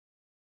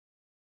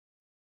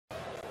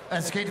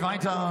Es geht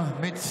weiter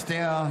mit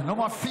der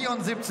Nummer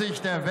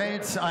 74 der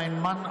Welt,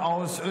 ein Mann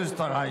aus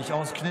Österreich,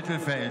 aus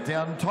Knittelfeld,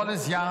 der ein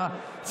tolles Jahr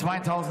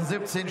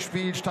 2017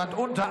 spielt, stand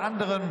unter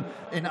anderem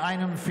in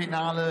einem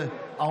Finale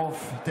auf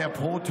der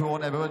Pro Tour.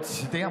 Und er wird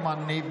der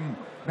Mann neben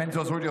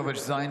Mentor Suljovic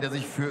sein, der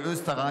sich für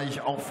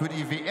Österreich auch für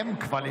die WM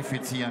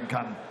qualifizieren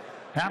kann.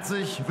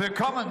 Herzlich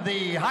willkommen,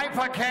 die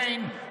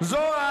Hypercane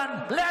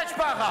Soran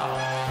Lerchbacher.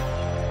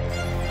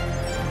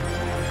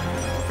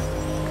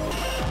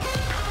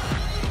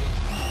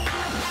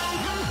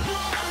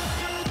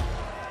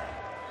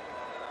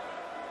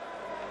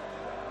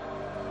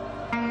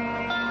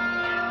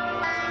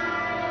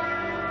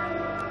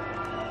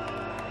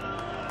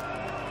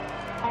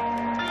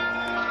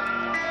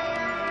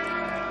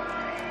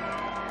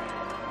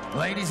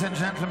 Ladies and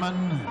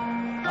Gentlemen,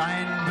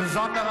 ein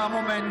besonderer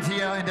Moment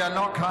hier in der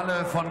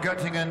Lokhalle von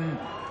Göttingen.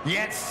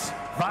 Jetzt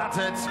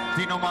wartet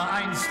die Nummer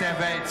 1 der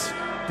Welt,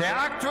 der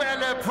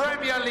aktuelle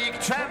Premier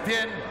League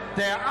Champion,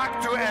 der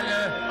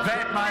aktuelle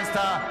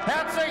Weltmeister.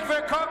 Herzlich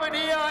willkommen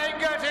hier in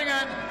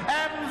Göttingen,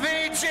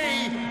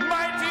 MVG,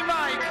 Mighty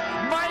Mike,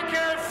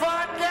 Michael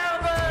van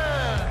Gerwen.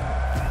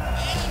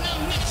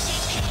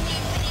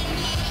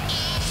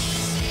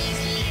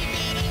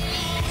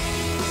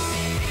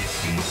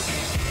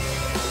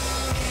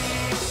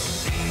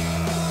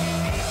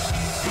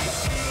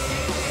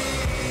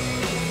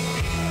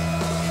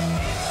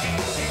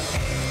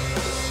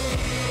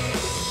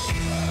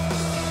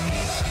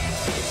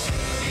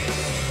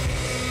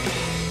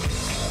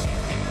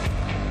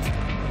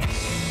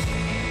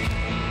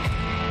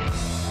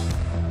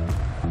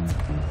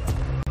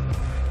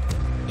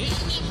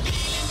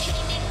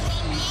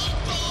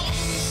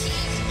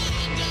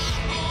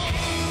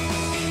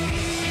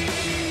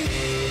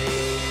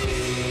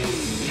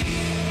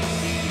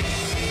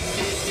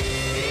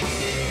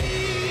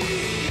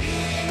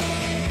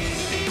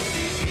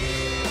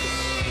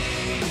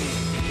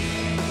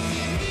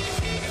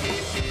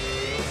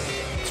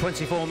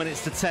 24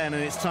 minutes to 10,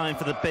 and it's time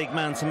for the big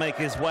man to make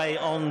his way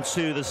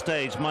onto the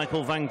stage.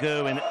 Michael van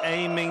Gerwen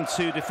aiming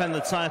to defend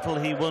the title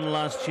he won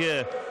last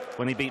year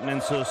when he beat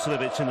Mentor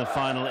Suljovic in the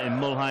final in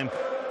Mulheim.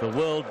 The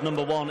world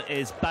 #1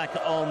 is back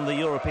on the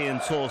European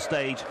Tour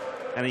stage,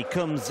 and he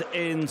comes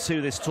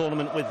into this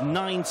tournament with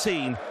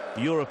 19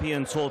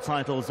 European Tour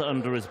titles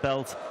under his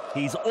belt.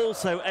 He's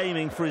also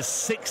aiming for his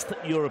 6th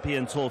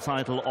European Tour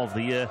title of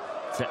the year,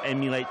 to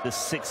emulate the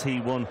 6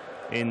 he won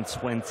in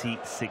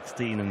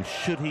 2016, and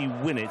should he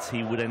win it,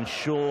 he would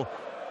ensure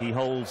he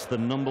holds the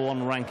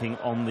 #1 ranking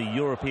on the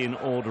European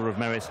Order of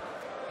Merit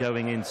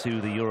going into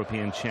the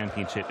European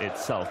Championship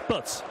itself.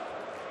 But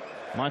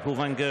Michael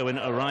van Gerwen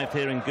arrived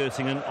here in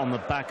Göttingen on the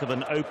back of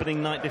an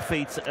opening night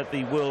defeat at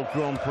the World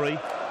Grand Prix.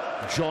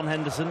 John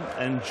Henderson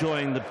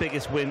enjoying the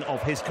biggest win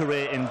of his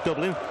career in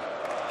Dublin.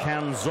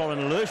 Can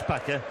Soran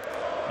Lerchbacher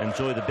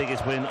enjoy the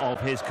biggest win of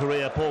his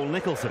career, Paul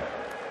Nicholson?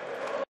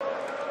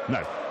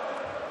 No.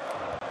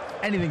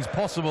 Anything's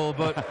possible,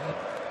 but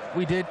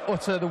we did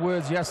utter the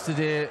words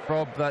yesterday,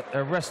 Rob, that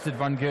arrested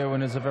van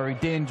Gerwen as a very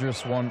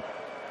dangerous one.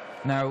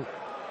 Now,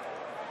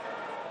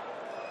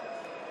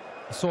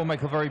 I saw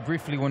Michael very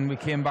briefly when we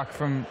came back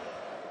from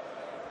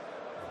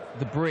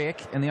the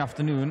break in the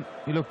afternoon.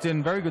 He looked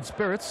in very good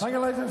spirits. Thank you,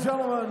 ladies and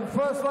gentlemen.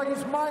 First leg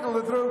is Michael,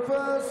 the through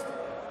first.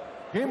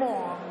 Game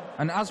on.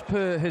 And as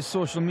per his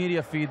social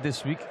media feed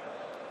this week,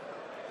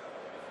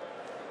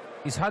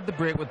 he's had the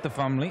break with the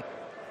family.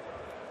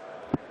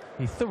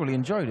 He thoroughly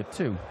enjoyed it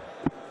too.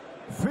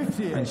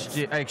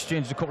 58. I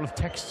exchanged a couple of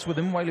texts with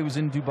him while he was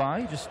in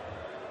Dubai, just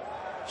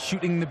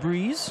shooting the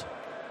breeze.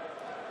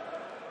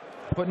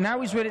 But now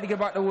he's ready to get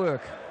back to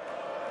work.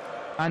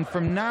 And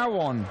from now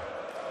on,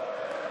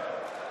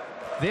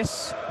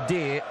 this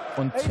day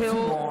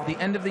until the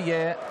end of the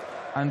year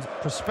and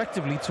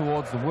prospectively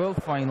towards the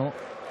World Final,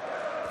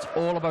 it's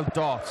all about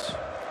darts.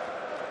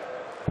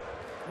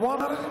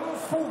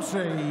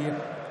 140.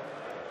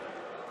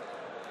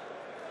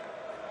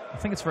 I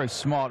think it's very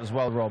smart as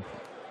well, Rob,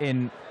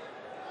 in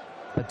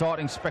the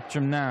darting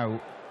spectrum now,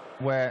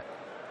 where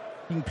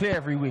you can play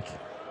every week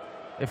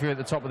if you're at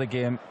the top of the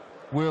game.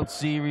 World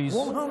Series,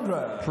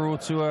 100. Pro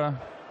Tour,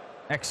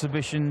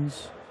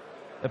 exhibitions,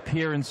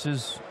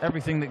 appearances,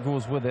 everything that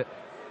goes with it.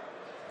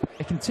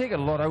 It can take a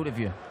lot out of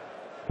you.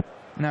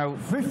 Now,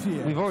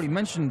 58. we've already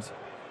mentioned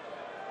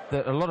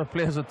that a lot of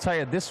players are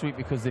tired this week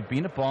because they've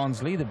been to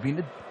Barnsley, they've been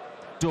to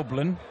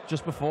Dublin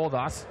just before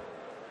that.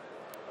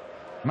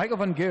 Michael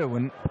van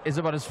Gerwen is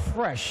about as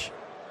fresh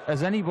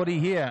as anybody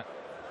here.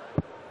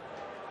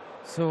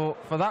 So,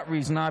 for that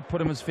reason, I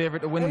put him as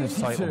favourite to win this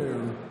title.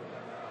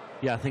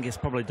 Yeah, I think it's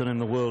probably done him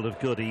the world of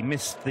good. He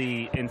missed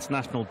the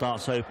International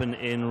Darts Open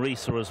in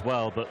Riesa as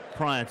well, but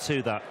prior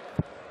to that,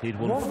 he'd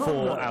won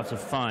 4 out of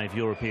 5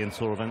 European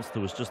Tour events.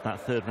 There was just that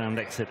 3rd round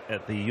exit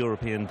at the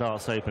European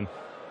Darts Open.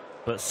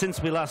 But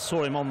since we last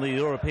saw him on the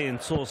European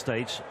Tour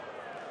stage,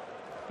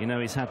 you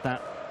know, he's had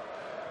that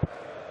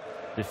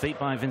defeat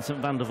by Vincent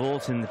van der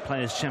Voort in the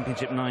Players'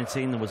 Championship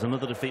 19. There was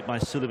another defeat by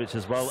Suljovic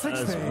as well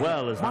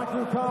as that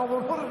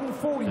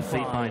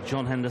defeat by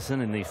John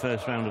Henderson in the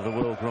first round of the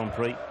World Grand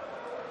Prix.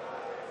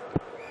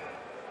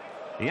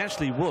 He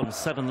actually won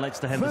 7 legs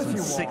to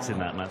Henderson's 6 in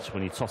that match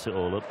when you toss it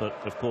all up. But,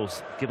 of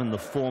course, given the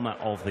format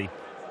of the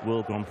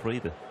World Grand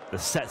Prix, the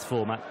sets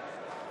format,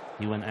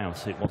 he went out,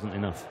 so it wasn't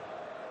enough.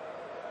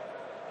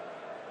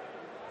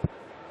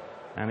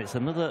 And it's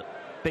another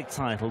big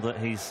title that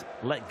he's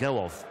let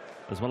go of,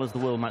 as well as the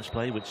World Match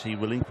Play, which he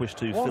relinquished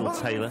to Phil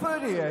Taylor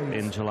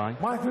in July.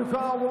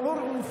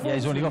 Yeah,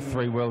 he's only got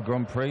 3 World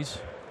Grand Prix.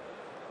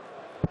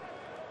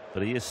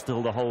 But he is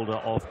still the holder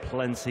of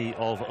plenty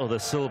of other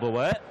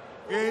silverware.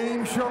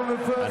 And he's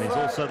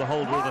also the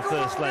holder of the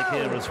first leg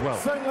here as well.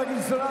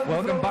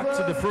 Welcome back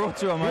to the Pro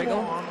Tour,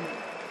 Michael.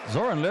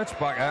 Zoran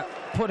Lerchbacher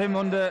put him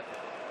under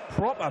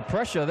proper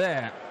pressure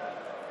there.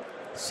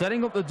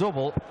 Setting up the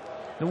double.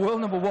 The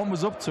world number 1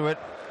 was up to it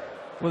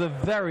with a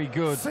very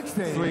good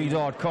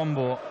 3-dart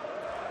combo.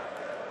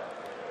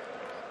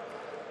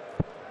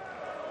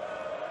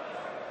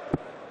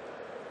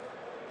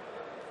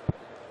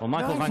 Well,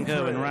 Michael van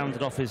Gerwen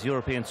rounded off his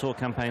European Tour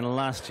campaign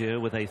last year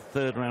with a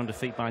 3rd-round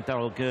defeat by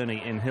Daryl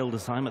Gurney in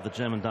Hildesheim at the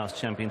German Darts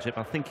Championship.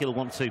 I think he'll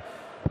want to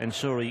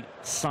ensure he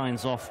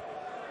signs off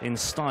in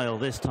style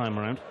this time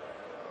around.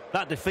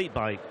 That defeat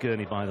by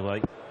Gurney, by the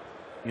way,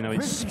 you know,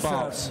 it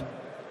sparks,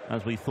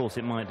 as we thought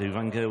it might do,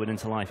 van Gerwen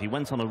into life. He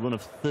went on a run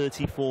of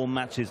 34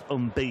 matches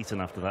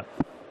unbeaten after that,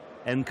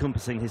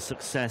 encompassing his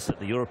success at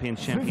the European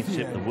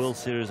Championship, the World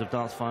Series of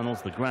Darts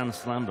Finals, the Grand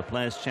Slam, the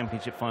Players'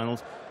 Championship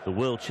Finals, the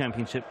World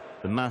Championship,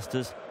 the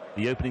Masters,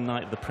 the opening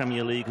night of the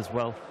Premier League as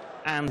well,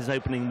 and his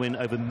opening win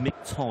over Mick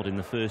Todd in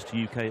the first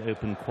UK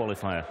Open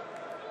qualifier.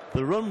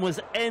 The run was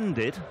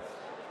ended,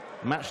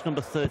 match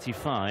number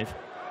 35,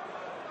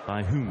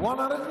 by whom?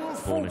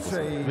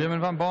 140.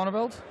 Raymond van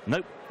Barneveld?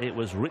 Nope, it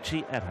was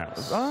Richie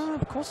Edhouse. Ah,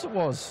 of course it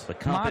was. The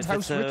carpet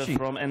fitter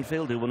from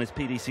Enfield, who won his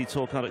PDC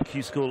Tour card at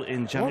Q School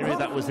in January.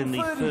 That was in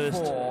the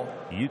first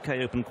UK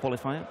Open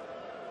qualifier.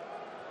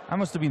 I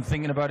must have been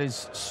thinking about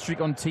his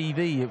streak on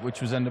TV, which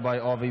was ended by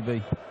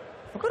RVB.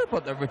 Forgot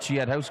about that Richie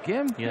Edhouse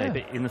game. Yeah,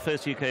 in the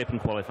first UK Open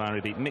qualifier,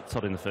 he beat Mick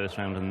Todd in the first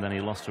round, and then he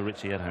lost to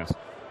Richie Edhouse.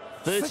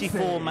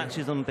 34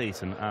 matches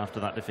unbeaten after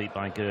that defeat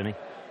by Gurney.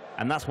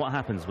 And that's what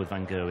happens with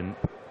van Gerwen.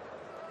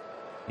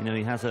 You know,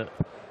 you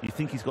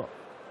think he's got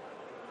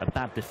a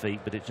bad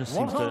defeat, but it just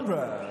seems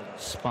to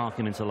spark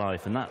him into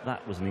life. And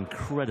that was an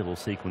incredible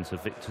sequence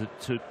of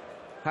to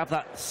have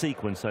that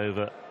sequence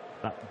over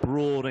that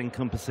broad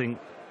encompassing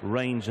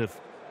range of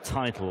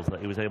titles that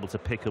he was able to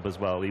pick up as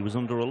well. He was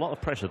under a lot of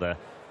pressure there,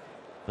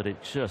 but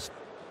it just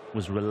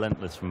was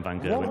relentless from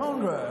van Gerwen.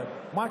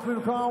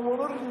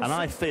 And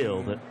I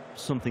feel that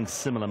something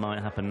similar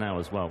might happen now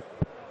as well.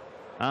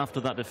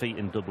 After that defeat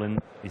in Dublin,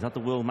 he's had the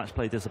World Match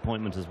Play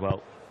disappointment as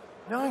well.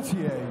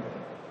 98.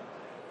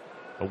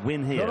 A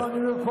win here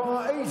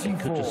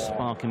could just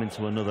spark him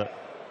into another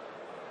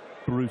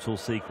brutal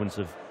sequence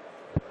of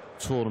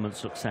tournament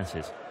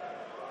successes.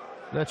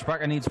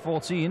 Lerchbacher needs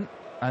 14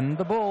 and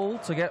the ball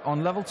to get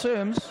on level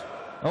terms.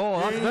 Oh,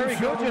 that's very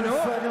good, you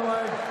know.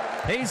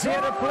 He's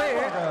here to play.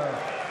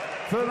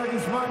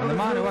 And the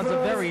man who has a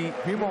very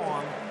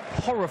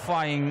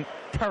horrifying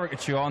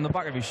caricature on the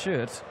back of his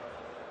shirt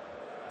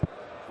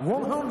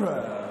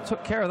 100.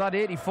 took care of that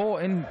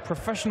 84 in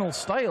professional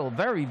style.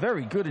 Very,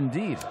 very good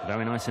indeed.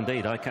 Very nice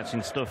indeed.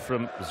 Eye-catching stuff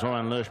from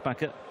Zoran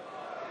Lerchbacher,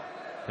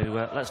 who,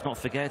 let's not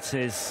forget,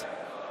 is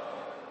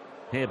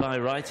here by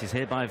right. He's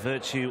here by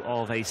virtue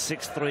of a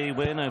 6-3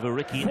 win over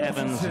Ricky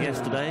Evans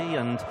yesterday,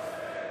 and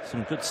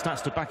some good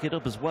stats to back it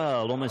up as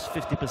well. Almost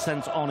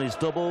 50% on his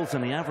doubles,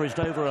 and he averaged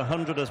over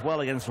 100 as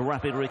well against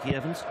rapid Ricky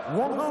Evans.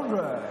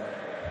 100.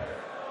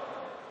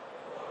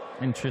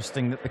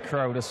 Interesting that the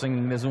crowd are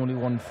singing "There's Only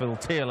One Phil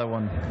Taylor"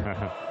 one.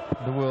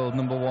 The world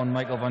number 1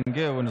 Michael van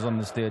Gerwen is on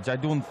the stage. I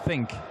don't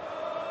think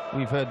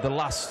we've heard the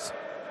last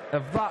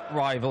of that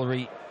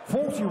rivalry.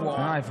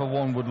 41. And I, for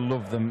one, would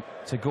love them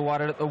to go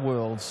at it at the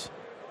Worlds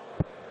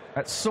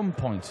at some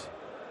point.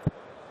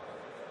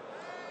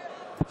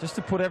 Just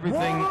to put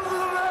everything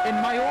in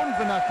my own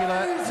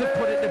vernacular, to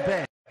put it to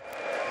bed.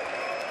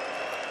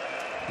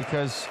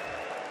 Because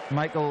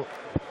Michael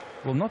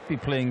will not be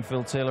playing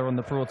Phil Taylor on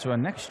the Pro Tour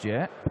next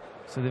year.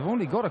 So they've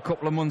only got a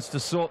couple of months to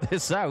sort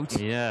this out.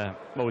 Yeah,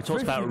 well, we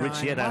talked about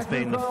Richie Edhouse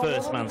being the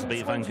first man to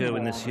beat van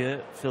Gerwen this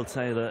year. Phil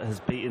Taylor has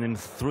beaten him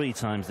 3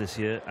 times this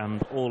year,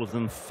 and all of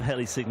them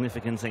fairly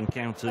significant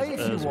encounters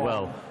as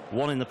well.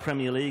 One in the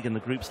Premier League in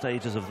the group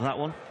stages of that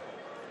one.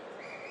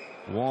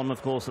 One,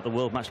 of course, at the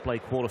World Match Play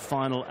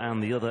quarter-final,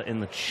 and the other in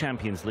the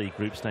Champions League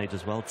group stage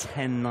as well.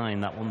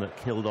 10-9, that one that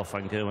killed off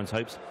van Gerwen's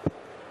hopes.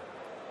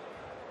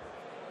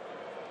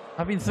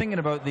 I've been thinking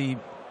about the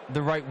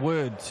right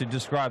word to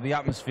describe the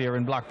atmosphere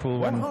in Blackpool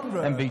when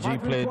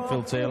MVG played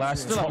Phil Taylor. I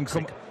still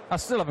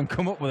haven't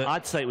come up with it.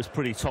 I'd say it was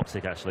pretty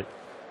toxic, actually.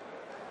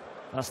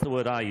 That's the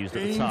word I used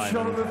at the time.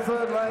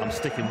 I'm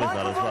sticking with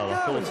that as well.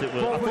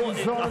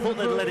 I thought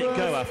they'd let it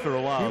go after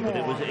a while, but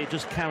it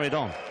just carried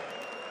on.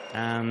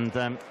 And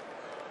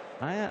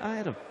I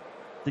had a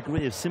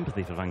degree of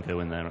sympathy for van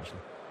Gerwen there, actually.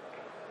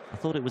 I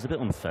thought it was a bit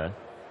unfair.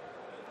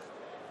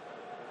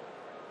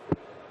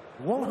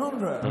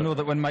 100. I know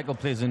that when Michael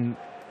plays in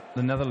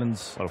the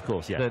Netherlands, well, of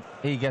course, yeah, that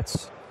he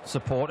gets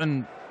support,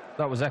 and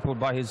that was echoed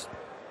by his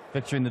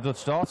victory in the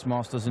Dutch Darts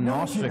Masters in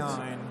Maastricht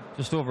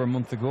just over a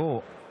month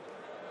ago.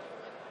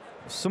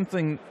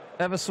 Something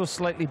ever so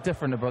slightly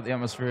different about the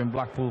atmosphere in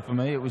Blackpool for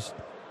me. It was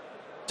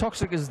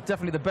toxic is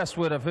definitely the best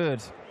word I've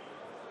heard.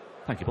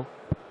 Thank you, Paul.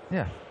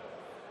 Yeah.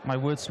 My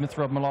wordsmith,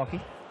 Rob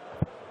Malarkey.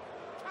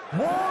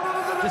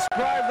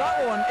 Describe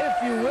that one,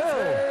 if you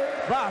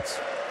will.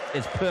 That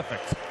is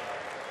perfect.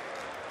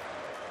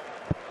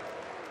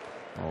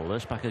 Well,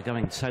 Lerchbacher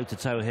going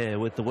toe-to-toe here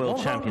with the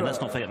world champion. Let's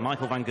not forget,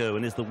 Michael van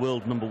Gerwen is the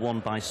world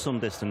 #1 by some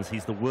distance.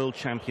 He's the world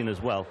champion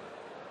as well.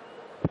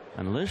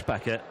 And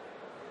Lerchbacher,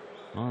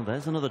 well,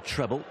 there's another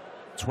treble,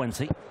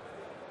 20.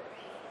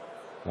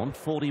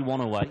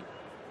 141 away.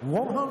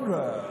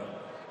 100.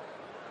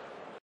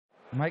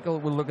 Michael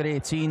will look at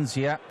 18s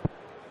here.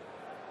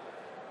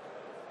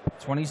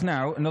 20s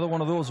now. Another one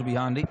of those will be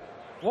handy.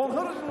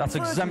 That's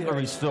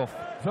exemplary stuff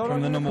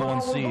from the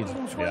 #1 seed.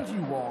 Yeah.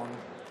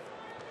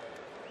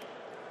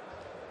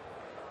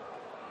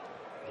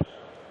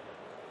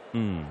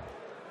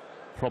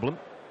 Problem.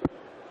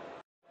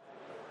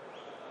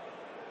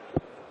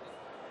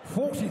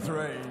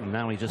 43. And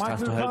now he just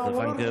has to hope that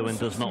Van Gerwen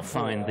does not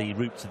find the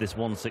route to this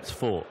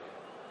 164.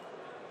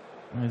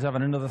 He's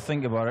having another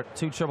think about it.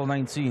 2 treble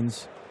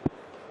 19s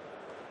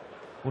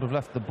would have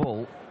left the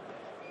bull.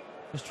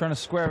 Just trying to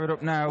square it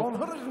up now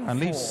and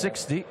leave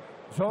 60.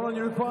 So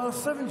you require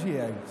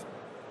 78.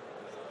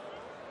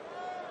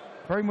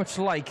 Very much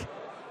like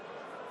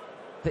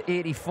the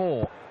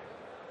 84.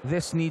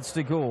 This needs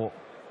to go.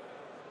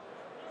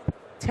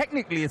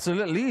 Technically, it's a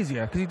little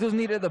easier because he doesn't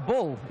need to hit the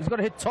bull. He's got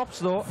to hit tops,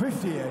 though.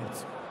 58.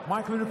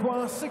 Michael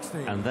requires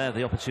 60. And they're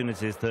the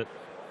opportunities that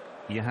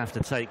you have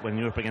to take when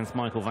you're up against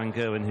Michael van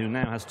Gerwen, who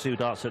now has 2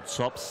 darts at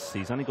tops.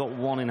 He's only got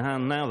 1 in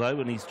hand now, though,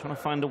 and he's trying to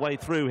find a way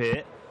through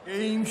here.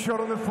 Game shot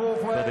on the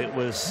 4th leg. But it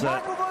was,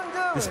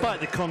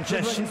 despite the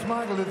congestion,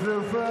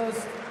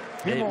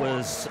 it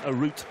was a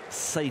route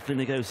safely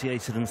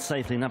negotiated and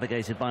safely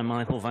navigated by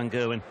Michael van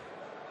Gerwen,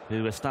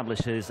 who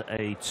establishes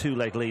a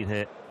 2-leg lead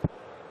here.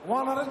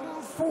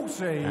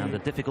 140. And the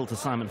difficult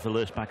assignment for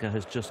Lerchbacher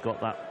has just got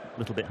that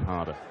little bit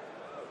harder.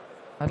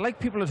 I'd like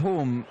people at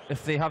home,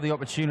 if they have the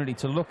opportunity,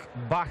 to look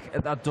back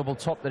at that double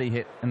top that he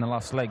hit in the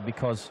last leg,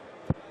 because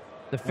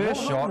the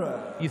first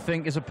shot you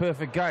think is a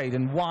perfect guide,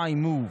 and why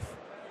move?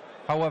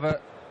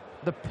 However,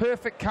 the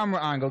perfect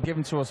camera angle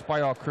given to us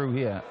by our crew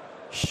here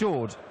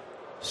showed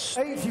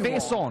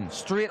face on,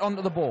 straight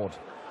onto the board.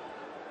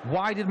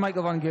 Why did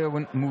Michael van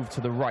Gerwen move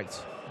to the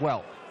right?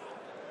 Well,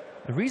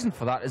 the reason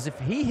for that is if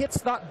he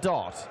hits that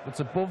dart that's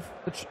above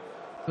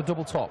the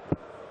double top,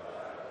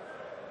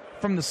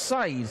 from the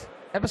side,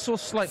 ever so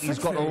slightly, he's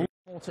got a lot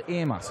more to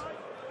aim at.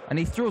 And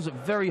he throws it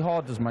very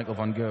hard, does Michael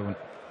van Gerwen.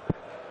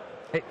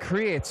 It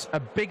creates a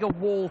bigger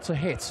wall to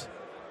hit,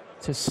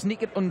 to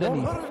sneak it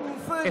underneath.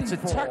 It's a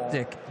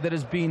tactic that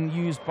has been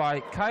used by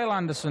Kyle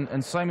Anderson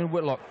and Simon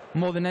Whitlock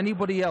more than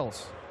anybody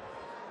else.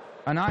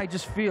 And I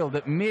just feel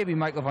that maybe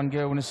Michael van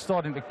Gerwen is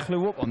starting to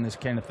clue up on this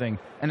kind of thing,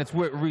 and it's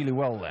worked really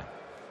well there.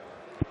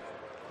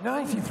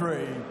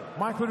 93.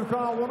 Michael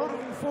Ducal,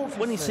 140.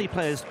 When you see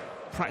players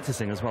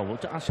practicing as well,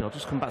 actually, I'll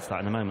just come back to that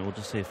in a moment. We'll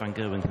just see if Van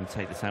Gerwen can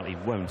take this out. He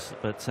won't.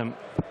 But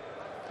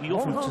you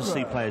often just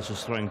see players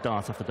just throwing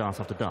dart after dart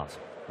after dart,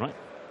 right?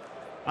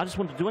 I just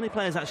wonder, do any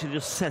players actually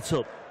just set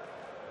up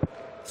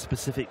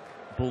specific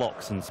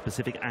blocks and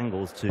specific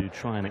angles to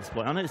try and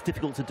exploit? I know it's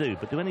difficult to do,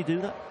 but do any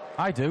do that?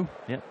 I do.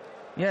 Yeah.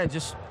 Yeah,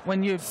 just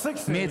when you've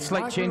made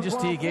slight changes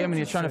to your game and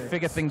you're trying to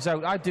figure things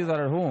out. I do that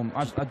at home.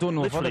 I don't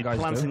know if other guys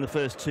do. Planting the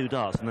first 2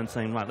 darts and then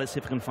saying, right, let's see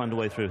if we can find a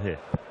way through here.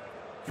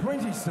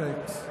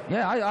 26.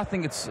 Yeah, I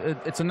think it's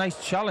a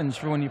nice challenge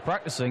for when you're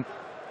practicing.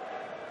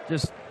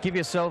 Just give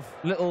yourself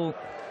little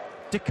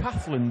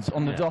decathlons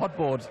on the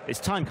dartboard. It's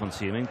time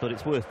consuming, but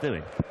it's worth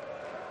doing.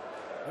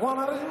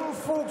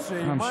 140.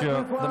 I'm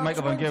sure that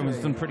Michael van Gerwen's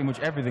done pretty much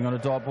everything on a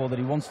dartboard that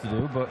he wants to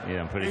do, but yeah,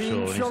 I'm pretty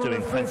sure, and he's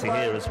doing plenty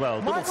here as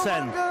well. Double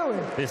 10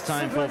 this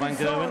time for Van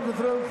Gerwen.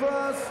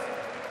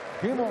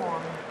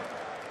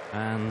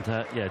 And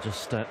yeah,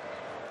 just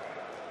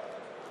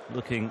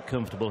looking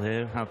comfortable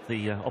here. Had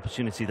the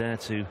opportunity there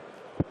to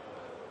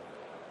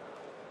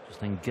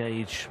just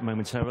engage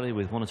momentarily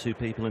with 1 or 2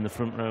 people in the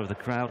front row of the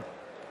crowd.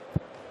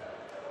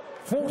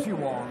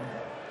 41.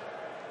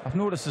 I've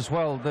noticed as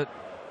well that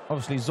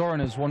obviously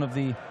Zoran is one of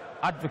the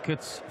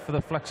advocates for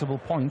the flexible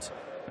point,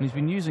 and he's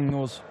been using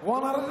those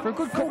for a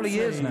good couple of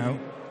years now.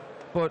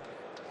 But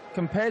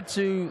compared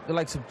to the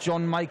likes of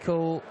John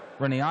Michael,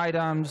 Rennie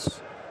Idams,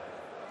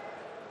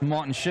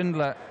 Martin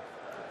Schindler,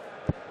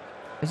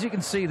 as you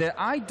can see there,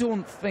 I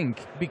don't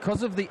think,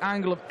 because of the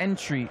angle of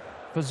entry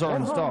for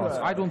Zoran's darts,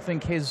 I don't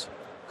think his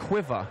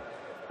quiver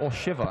or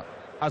shiver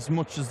as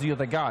much as the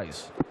other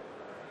guys.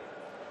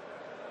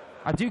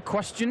 I do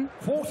question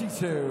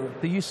 42.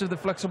 the use of the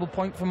flexible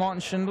point for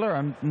Martin Schindler.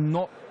 I'm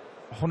not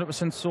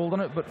 100% sold on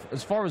it, but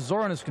as far as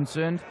Zoran is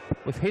concerned,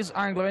 with his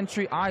angle of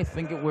entry, I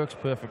think it works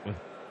perfectly.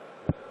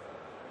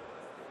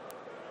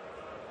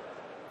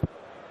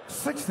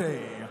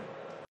 60.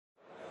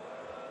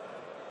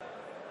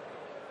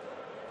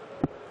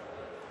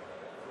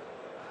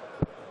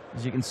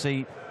 As you can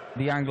see,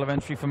 the angle of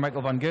entry for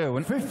Michael van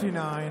Gerwen.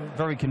 59.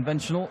 Very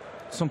conventional,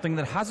 something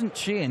that hasn't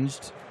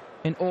changed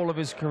in all of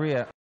his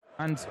career.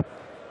 And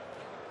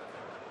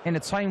in a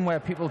time where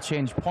people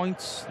change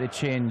points, they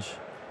change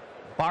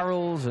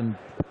barrels and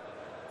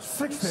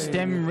 60.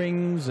 stem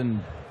rings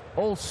and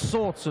all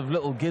sorts of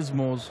little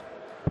gizmos,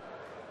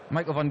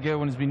 Michael van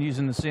Gerwen has been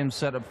using the same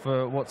setup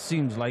for what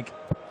seems like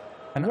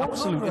an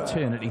absolute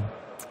eternity.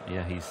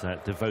 Yeah, he's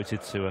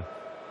devoted to a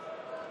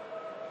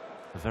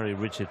very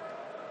rigid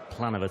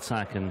plan of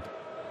attack, and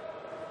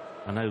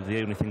I know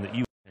the only thing that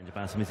you change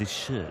about him is his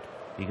shirt.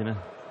 Are you going to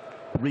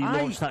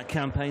relaunch that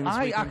campaign this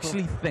week? I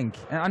actually think,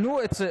 and I know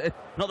it's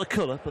not the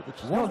colour, but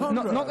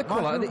not the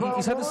colour.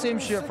 He's had the same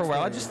shirt for a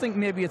while. I just think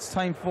maybe it's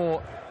time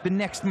for the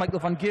next Michael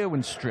van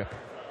Gerwen strip.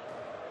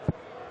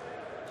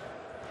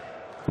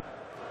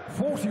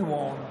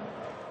 41.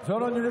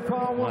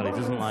 Well, he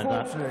doesn't like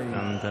that,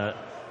 and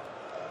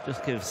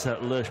just gives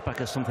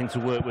Lerchbacher something to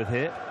work with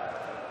here.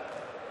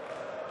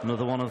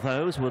 Another one of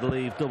those would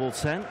leave double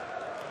 10.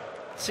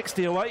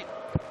 60 away.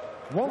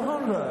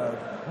 100.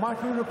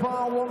 Michael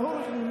Lepar,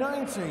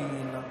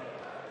 119.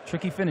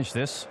 Tricky finish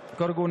this.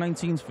 Got to go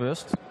 19s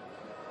first.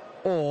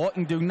 Or you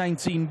can do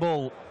 19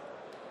 bull.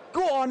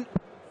 Go on.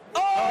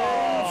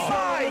 Oh,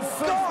 my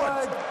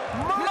God!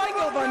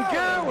 Michael van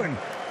Gerwen.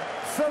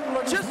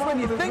 Just when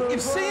you think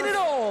you've seen it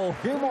all,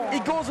 he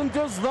goes and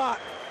does that.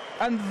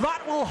 And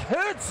that will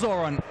hurt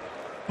Zoran.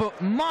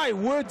 But my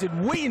word, did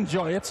we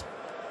enjoy it.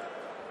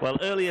 Well,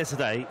 earlier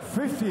today,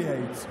 58.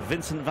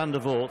 Vincent van der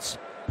Voort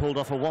pulled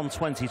off a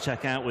 120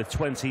 check out with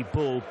 20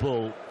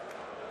 bull.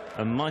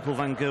 And Michael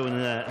van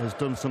Gerwen has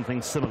done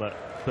something similar.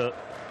 But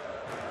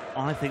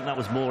I think that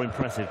was more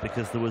impressive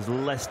because there was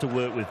less to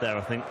work with there,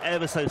 I think,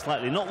 ever so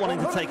slightly. Not wanting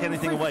to take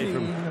anything away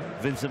from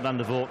Vincent van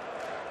der Voort.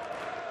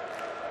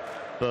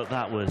 But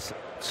that was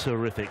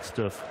terrific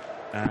stuff.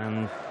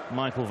 And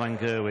Michael van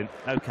Gerwen,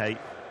 OK,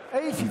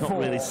 84. he's not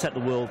really set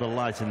the world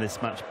alight in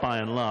this match by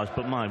and large,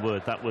 but my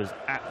word, that was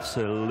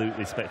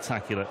absolutely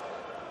spectacular.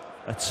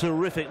 A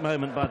terrific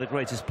moment by the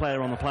greatest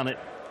player on the planet.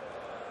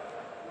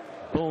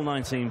 Bull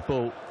 19,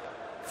 bull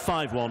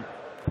 5-1.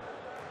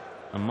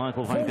 And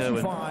Michael van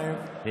Gerwen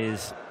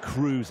is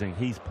cruising.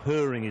 He's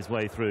purring his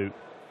way through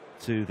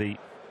to the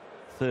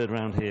third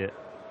round here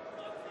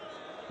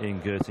in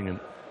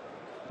Göttingen.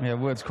 Yeah,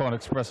 words can't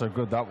express how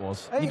good that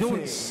was. 80. You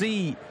don't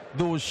see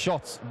those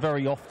shots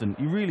very often.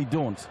 You really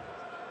don't.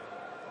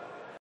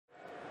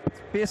 It's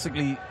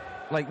basically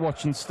like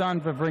watching Stan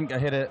Wawrinka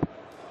hit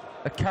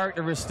a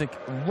characteristic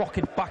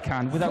rocket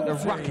backhand without a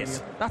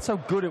racket. That's how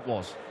good it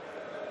was.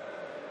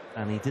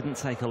 And he didn't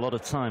take a lot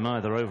of time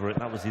either over it.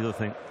 That was the other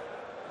thing.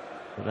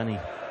 But then he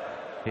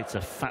hits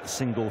a fat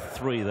single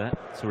 3 there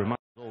to remind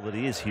us all that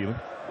he is human.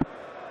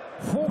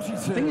 42.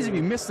 The thing is, if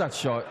you miss that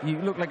shot, you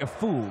look like a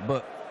fool.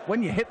 But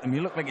when you hit them,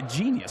 you look like a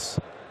genius.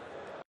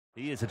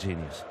 He is a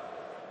genius.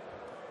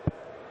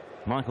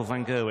 Michael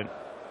van Gerwen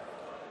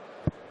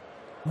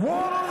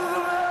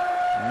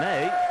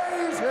may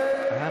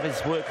have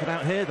his work cut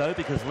out here, though,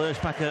 because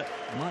Lerchbacher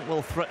might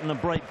well threaten a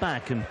break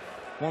back. And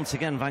once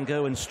again, van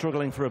Gerwen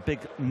struggling for a big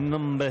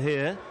number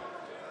here.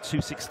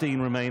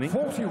 2:16 remaining.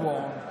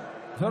 41.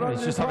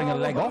 He's just having a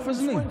leg off,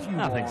 isn't he?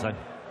 I think so.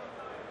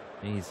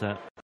 He's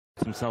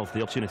himself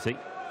the opportunity.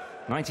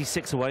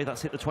 96 away,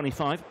 that's hit the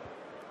 25.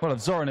 Well, if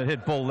Zoran had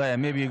hit bull there,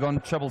 maybe you've gone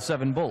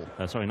 777 bull.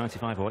 Sorry,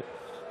 95 away.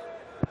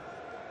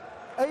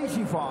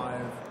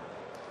 85.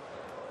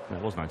 No,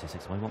 it was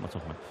 96 away, what am I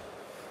talking about?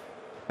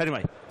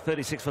 Anyway,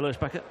 36 for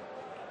Lerchbacher.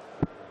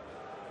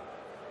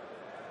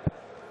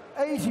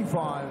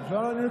 85.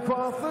 Zoran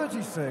requires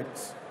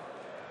 36.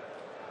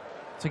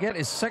 To get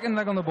his second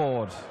leg on the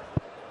board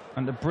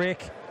and to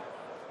break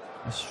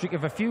a streak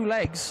of a few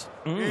legs,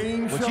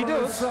 which he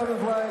does,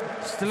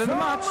 still in the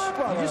match.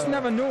 You just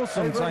never know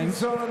sometimes.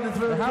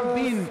 There have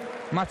been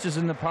matches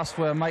in the past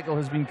where Michael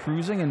has been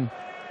cruising and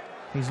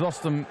he's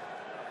lost them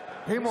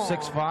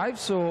 6-5,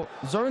 so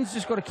Zoran's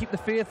just got to keep the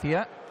faith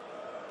here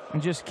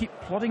and just keep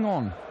plodding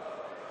on.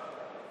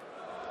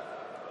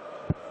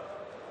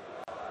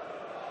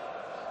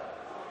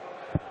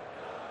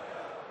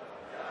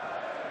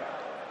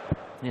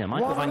 Yeah,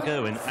 Michael van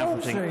Gerwen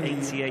averaging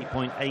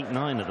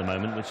 88.89 at the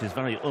moment, which is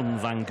very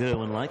un-Van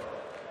Gerwen-like.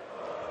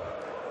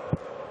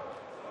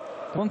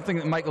 One thing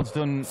that Michael's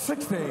done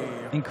 60.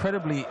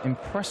 incredibly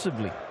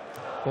impressively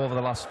over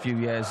the last few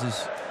years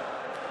is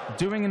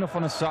doing enough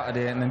on a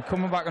Saturday and then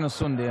coming back on a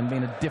Sunday and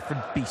being a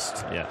different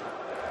beast. Yeah.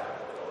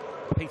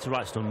 Peter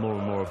Wright's done more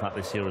and more of that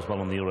this year as well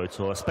on the Euro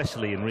Tour,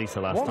 especially in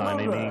Riesa last time.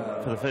 I mean,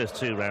 for the first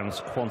 2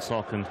 rounds,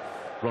 Quansock and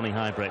Ronnie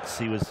Hybrex,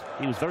 he was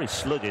very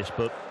sluggish,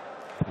 but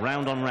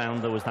round on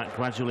round there was that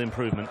gradual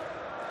improvement,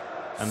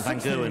 and Van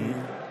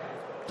Gerwen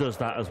does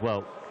that as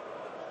well.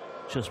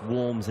 Just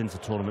warms into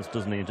tournaments,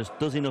 doesn't he, and just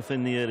does enough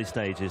in the early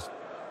stages.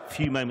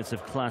 Few moments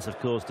of class, of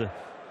course, to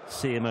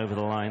see him over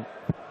the line,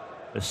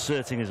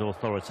 asserting his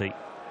authority.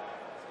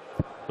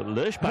 But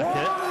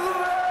Lerchbacher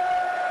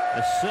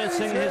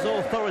asserting his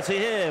authority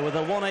here with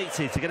a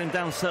 180 to get him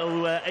down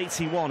to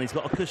 81. He's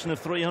got a cushion of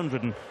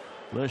 300, and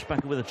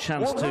Lerchbacher with a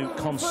chance to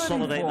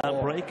consolidate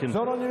that break and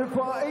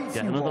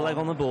get another leg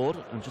on the board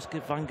and just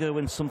give Van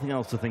Gerwen something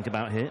else to think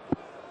about here.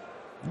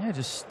 Yeah,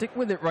 just stick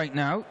with it right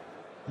now.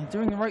 You're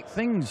doing the right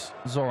things,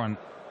 Zoran.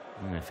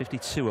 Yeah,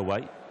 52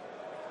 away,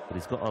 but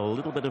he's got a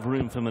little bit of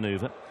room for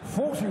manoeuvre.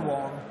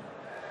 41.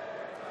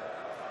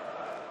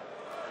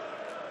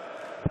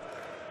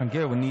 Van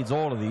Gerwen needs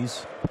all of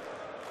these.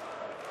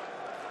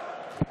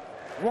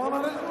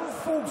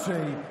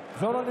 140.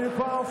 Zoran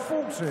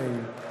 40.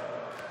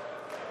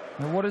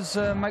 Now, what is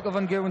Michael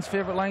Van Gerwen's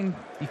favourite line?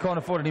 He can't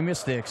afford any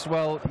mistakes.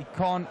 Well, he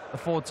can't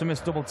afford to miss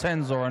double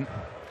 10, Zoran.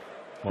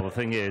 Well, the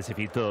thing is, if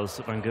he does,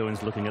 Van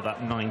Gerwen's looking at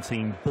that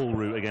 19 bull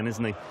route again,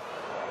 isn't he?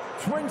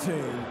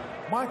 20.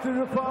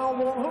 Michael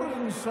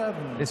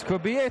 107. This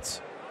could be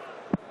it.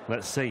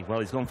 Let's see. Well,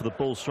 he's gone for the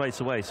bull straight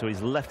away, so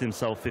he's left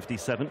himself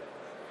 57.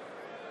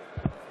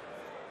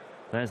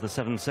 There's the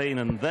 17,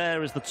 and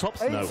there is the top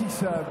snow.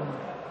 87.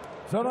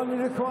 You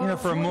know,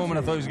 for a moment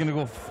I thought he was going to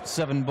go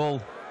 7 bull,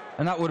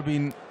 and that would have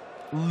been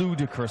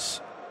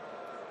ludicrous,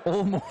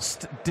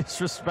 almost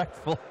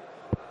disrespectful.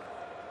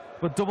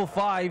 But double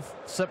 5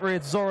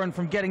 separates Zoran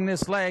from getting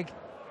this leg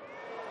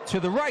to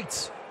the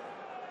right.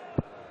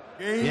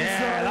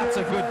 Yeah, that's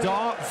a good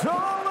dart.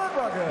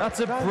 That's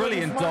a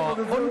brilliant dart.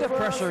 Under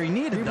pressure, he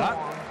needed that.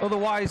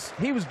 Otherwise,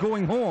 he was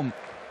going home.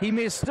 He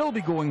may still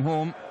be going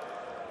home,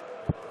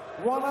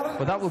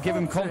 but that will give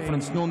him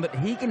confidence, knowing that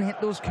he can hit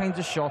those kinds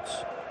of shots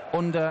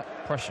under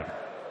pressure.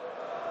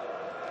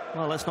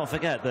 Well, let's not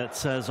forget that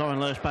Zoran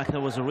Lerchbacher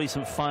was a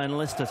recent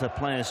finalist at a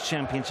Players'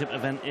 Championship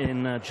event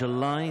in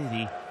July.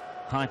 The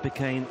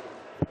Hypercane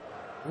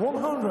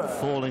 100.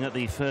 falling at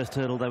the first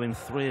hurdle, though, in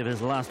 3 of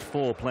his last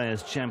 4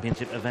 Players'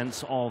 Championship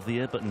events of the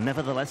year. But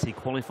nevertheless, he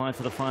qualified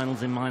for the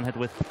finals in Minehead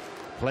with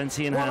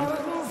plenty in hand.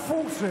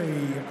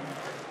 140.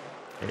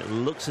 It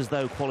looks as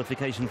though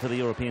qualification for the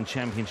European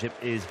Championship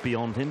is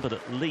beyond him, but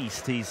at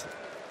least he's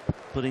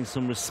putting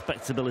some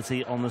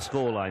respectability on the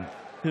scoreline.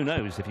 Who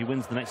knows, if he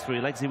wins the next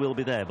 3 legs, he will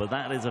be there, but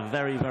that is a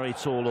very, very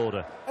tall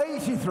order.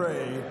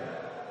 83.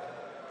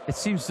 It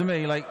seems to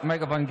me like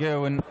Michael Van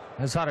Gerwen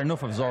has had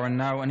enough of Zoran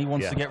now, and he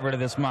wants to get rid of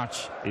this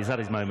match. He's had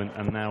his moment,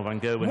 and now Van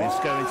Gerwen is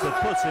going to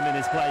put him in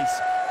his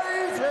place.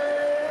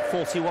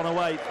 41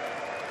 away.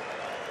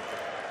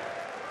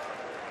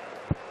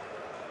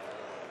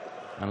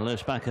 And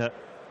Lerchbacher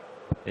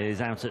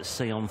is out at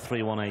sea on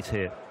 3-1-8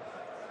 here.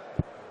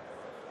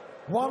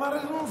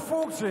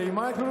 140.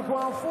 Michael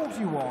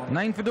 41.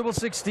 9 for double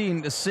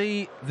 16 to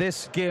see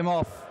this game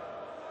off.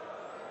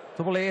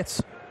 Double 8.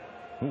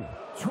 Ooh.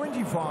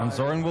 25. And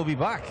Zoran will be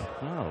back.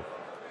 Oh.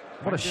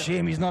 What a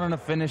shame he's not on a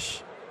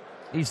finish.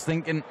 He's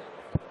thinking.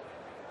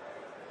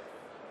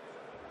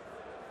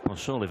 Well,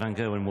 surely Van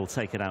Gerwen will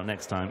take it out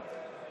next time.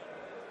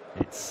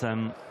 It's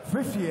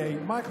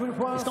 58.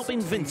 Michael it's not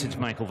been vintage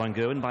Michael Van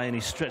Gerwen by any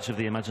stretch of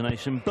the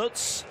imagination,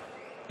 but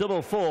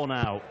double 4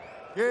 now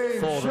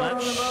for the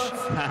match.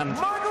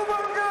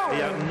 And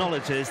he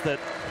acknowledges that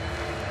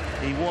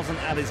he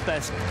wasn't at his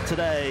best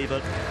today,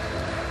 but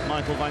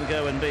Michael Van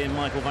Gerwen being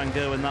Michael Van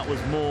Gerwen, that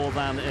was more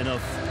than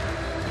enough.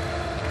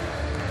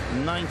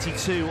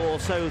 92 or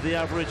so the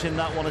average in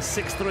that one. A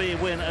 6-3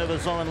 win over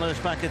Zoran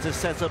Lerchbacher to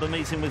set up a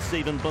meeting with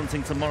Stephen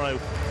Bunting tomorrow.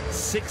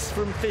 6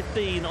 from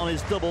 15 on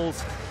his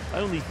doubles,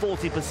 only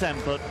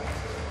 40%, but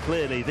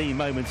clearly the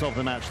moment of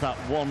the match, that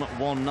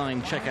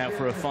 1-1-9 checkout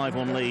for a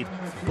 5-1 lead.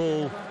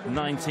 Bull,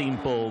 19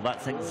 bull.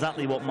 That's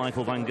exactly what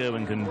Michael Van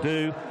Gerwen can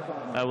do.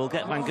 We'll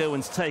get Van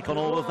Gerwen's take on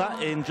all of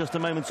that in just a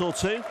moment or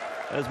two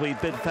as we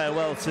bid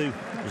farewell to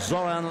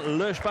Zoran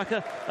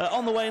Lerchbacher.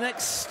 On the way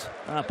next,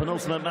 our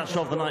penultimate match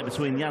of the night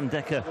between Jan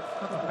Dekker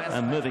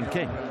and Mervyn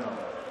King.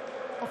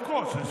 Of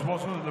course, it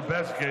wasn't the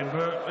best game,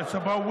 but it's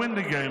about win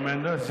the game,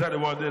 and that's exactly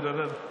what I did.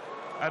 I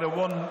had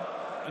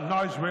a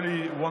nice,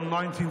 really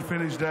 119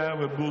 finish there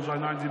with bullseye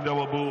 19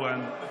 double bull,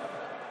 and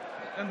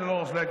the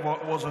last leg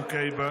was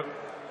okay, but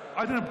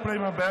I didn't play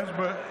my best.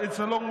 But it's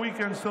a long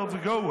weekend still to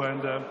go,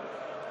 and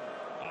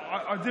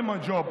I did my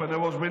job, and I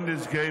was win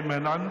this game,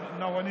 and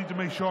now I need to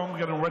make sure I'm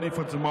getting ready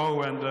for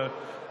tomorrow, and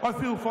I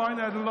feel fine.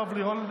 I had a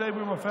lovely holiday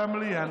with my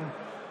family, and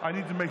I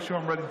need to make sure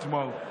I'm ready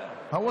tomorrow.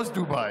 How was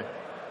Dubai?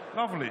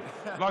 Lovely,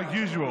 like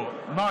usual,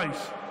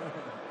 nice.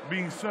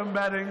 Being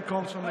sunbathing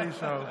constantly,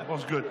 so it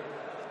was good.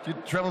 You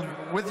traveled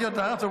with your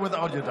darts or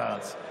without your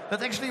darts?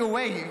 That's actually a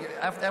way.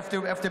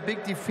 After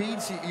big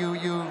defeats,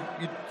 you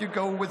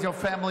go with your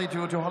family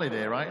to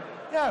holiday, right?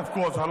 Yeah, of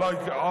course. I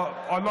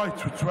like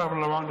to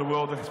travel around the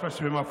world,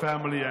 especially with my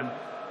family. And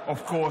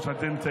of course, I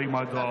didn't take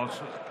my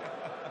darts.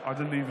 I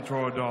didn't even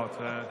throw a dart.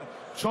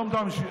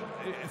 Sometimes,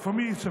 for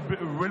me, it's a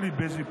really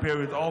busy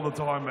period all the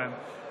time. And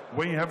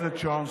when you have the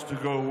chance to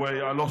go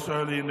away, I lost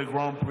early in the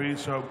Grand Prix,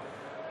 so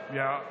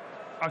yeah,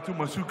 I took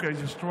my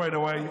suitcases straight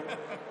away on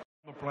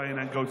the plane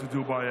and go to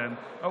Dubai. And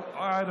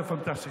I had a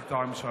fantastic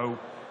time.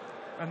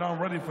 And I'm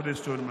ready for this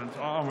tournament.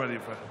 I'm ready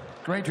for it.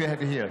 Great to have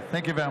you here.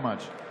 Thank you very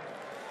much.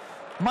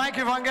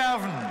 Michael Van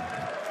Gerwen.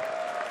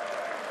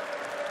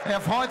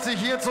 Freut sich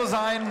hier zu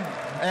sein.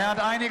 Hat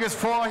einiges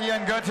vor hier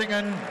in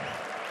Göttingen.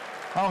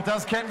 Auch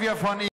das kennen wir von ihm.